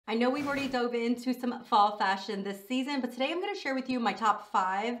I know we've already dove into some fall fashion this season, but today I'm going to share with you my top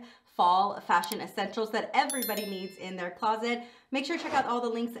 5 fall fashion essentials that everybody needs in their closet. Make sure to check out all the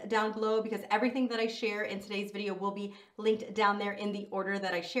links down below because everything that I share in today's video will be linked down there in the order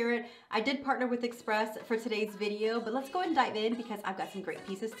that I share it. I did partner with Express for today's video, but let's go ahead and dive in because I've got some great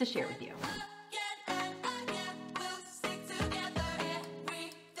pieces to share with you.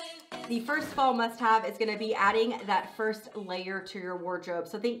 The first fall must-have is going to be adding that first layer to your wardrobe.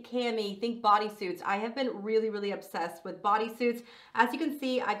 So think cami, think bodysuits. I have been really obsessed with bodysuits. As you can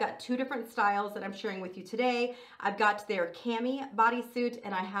see, I've got 2 different styles that I'm sharing with you today. I've got their cami bodysuit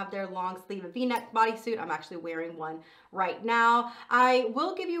and I have their long sleeve V-neck bodysuit. I'm actually wearing one right now. I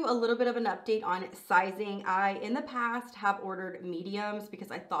will give you a little bit of an update on sizing. I, in the past, have ordered mediums because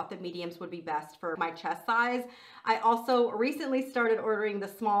I thought the mediums would be best for my chest size. I also recently started ordering the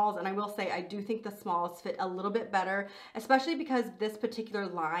smalls, and I will say I do think the smalls fit a little bit better, especially because this particular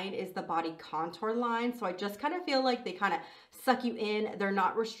line is the body contour line. So I just kind of feel like they kind of suck you in. They're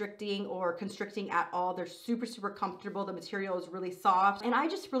not restricting or constricting at all. They're super comfortable. The material is really soft, and I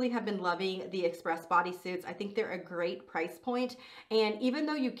just really have been loving the Express bodysuits. I think they're a great price point, and even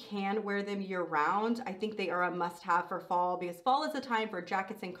though you can wear them year round, I think they are a must-have for fall because fall is a time for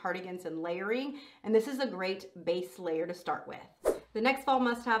jackets and cardigans and layering, and this is a great base layer to start with. The next fall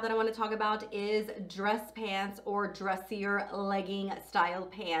must-have that I want to talk about is dress pants or dressier legging style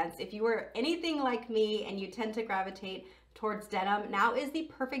pants. If you are anything like me and you tend to gravitate towards denim, now is the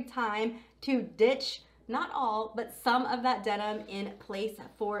perfect time to ditch not all, but some of that denim in place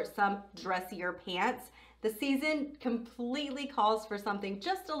for some dressier pants. The season completely calls for something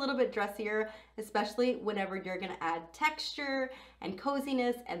just a little bit dressier, especially whenever you're gonna add texture and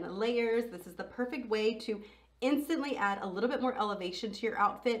coziness and the layers. This is the perfect way to instantly add a little bit more elevation to your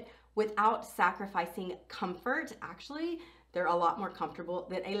outfit without sacrificing comfort. Actually, they're a lot more comfortable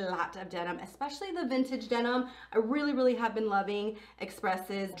than a lot of denim, especially the vintage denim. I really have been loving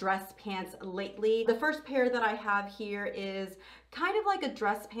Express's dress pants lately. The first pair that I have here is kind of like a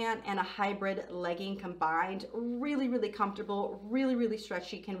dress pant and a hybrid legging combined. Really comfortable, really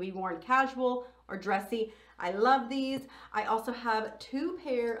stretchy, can be worn casual or dressy. I love these. I also have 2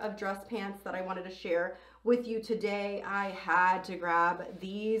 pair of dress pants that I wanted to share with you today. I had to grab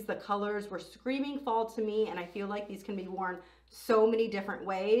these. The colors were screaming fall to me, and I feel like these can be worn so many different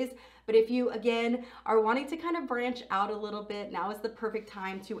ways. But if you, again, are wanting to kind of branch out a little bit, now is the perfect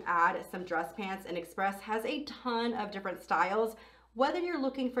time to add some dress pants, and Express has a ton of different styles. Whether you're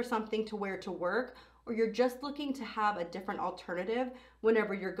looking for something to wear to work or you're just looking to have a different alternative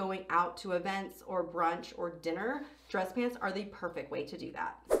whenever you're going out to events or brunch or dinner, dress pants are the perfect way to do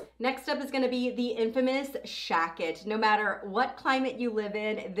that. Next up is going to be the infamous SHACKET. No matter what climate you live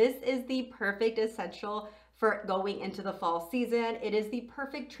in, this is the perfect essential for going into the fall season. It is the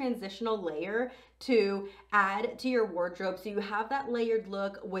perfect transitional layer to add to your wardrobe so you have that layered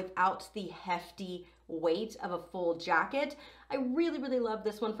look without the hefty weight of a full jacket. I really love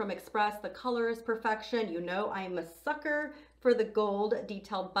this one from Express. The color is perfection. You know I am a sucker for the gold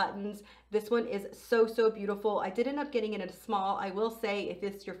detailed buttons. This one is so beautiful. I did end up getting it in a small. I will say if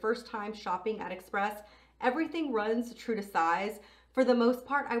it's your first time shopping at Express, everything runs true to size. For the most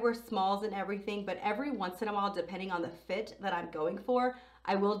part, I wear smalls and everything, but every once in a while, depending on the fit that I'm going for,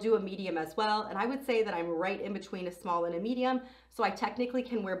 I will do a medium as well. And I would say that I'm right in between a small and a medium. So I technically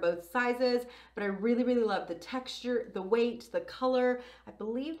can wear both sizes, but I really love the texture, the weight, the color. I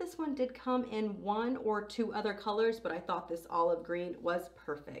believe this one did come in 1 or 2 other colors, but I thought this olive green was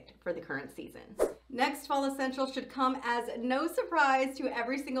perfect for the current season. Next fall essential should come as no surprise to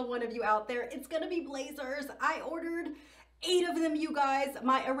every single one of you out there. It's gonna be blazers. I ordered 8 of them, you guys.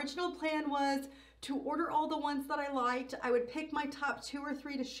 My original plan was to order all the ones that I liked. I would pick my top 2 or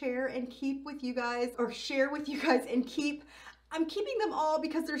 3 to share and keep with you guys, or share with you guys and keep. I'm keeping them all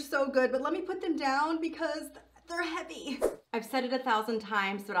because they're so good, but let me put them down because they're heavy. I've said it 1,000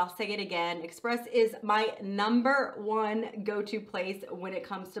 times, but I'll say it again. Express is my #1 go-to place when it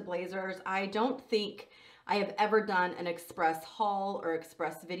comes to blazers. I don't think I have ever done an Express haul or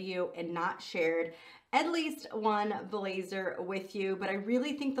Express video and not shared at least one blazer with you, but I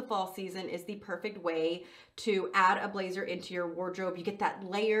really think the fall season is the perfect way to add a blazer into your wardrobe. You get that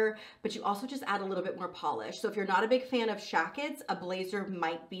layer, but you also just add a little bit more polish. So if you're not a big fan of shackets, a blazer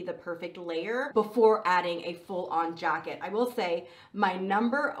might be the perfect layer before adding a full-on jacket. I will say my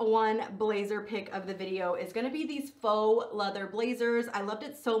 #1 blazer pick of the video is gonna be these faux leather blazers. I loved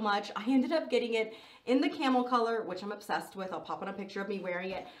it so much. I ended up getting it in the camel color, which I'm obsessed with. I'll pop on a picture of me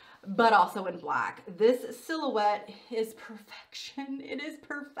wearing it. but also in black. This silhouette is perfection. It is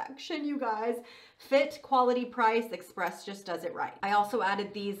perfection, you guys. Fit, quality, price, Express just does it right. I also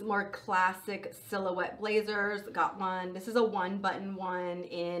added these more classic silhouette blazers. Got one, this is a one button one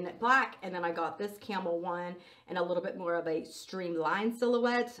in black, and then I got this camel one in a little bit more of a streamlined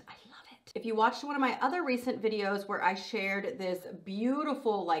silhouette. I love it. If you watched one of my other recent videos where I shared this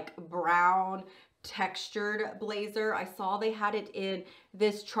beautiful like brown textured blazer, I saw they had it in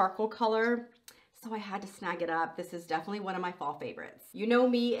this charcoal color, so I had to snag it up. This is definitely one of my fall favorites. You know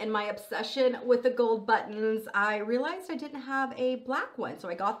me and my obsession with the gold buttons. I realized I didn't have a black one, so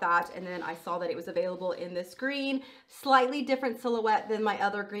I got that, and then I saw that it was available in this green, slightly different silhouette than my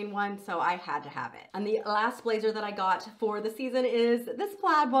other green one, so I had to have it. And the last blazer that I got for the season is this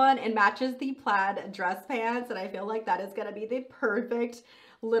plaid one, and matches the plaid dress pants, and I feel like that is gonna be the perfect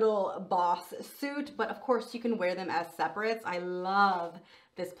little boss suit, but of course you can wear them as separates. I love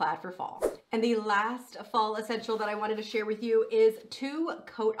this plaid for fall. And the last fall essential that I wanted to share with you is two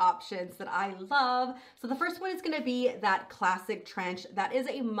coat options that I love. So the first one is going to be that classic trench. That is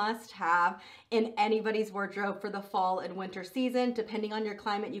a must-have in anybody's wardrobe for the fall and winter season. Depending on your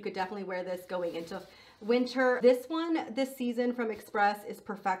climate, you could definitely wear this going into winter. This one this season from Express is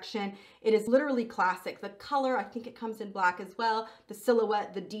perfection. It is literally classic. The color, I think it comes in black as well. The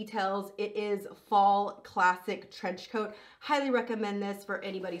silhouette, the details, it is fall classic trench coat. Highly recommend this for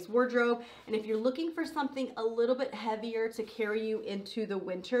anybody's wardrobe. And if you're looking for something a little bit heavier to carry you into the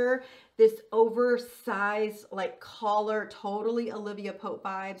winter, this oversized like collar, totally Olivia Pope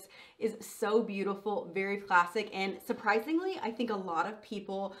vibes, is so beautiful, very classic. And surprisingly, I think a lot of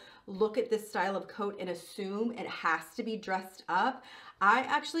people look at this style of coat and assume it has to be dressed up. I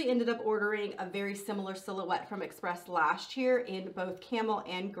actually ended up ordering a very similar silhouette from Express last year in both camel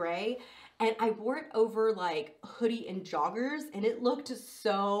and gray, and I wore it over like hoodie and joggers, and it looked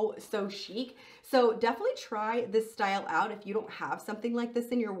so chic. So definitely try this style out if you don't have something like this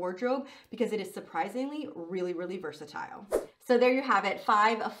in your wardrobe, because it is surprisingly really versatile. So there you have it,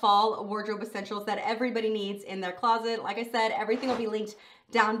 5 fall wardrobe essentials that everybody needs in their closet. Like I said, everything will be linked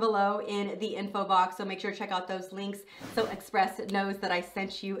down below in the info box, so make sure to check out those links so Express knows that I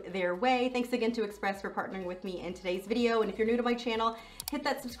sent you their way. Thanks again to Express for partnering with me in today's video, and if you're new to my channel, hit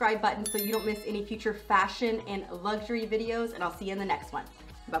that subscribe button so you don't miss any future fashion and luxury videos, and I'll see you in the next one.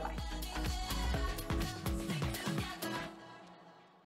 Bye-bye.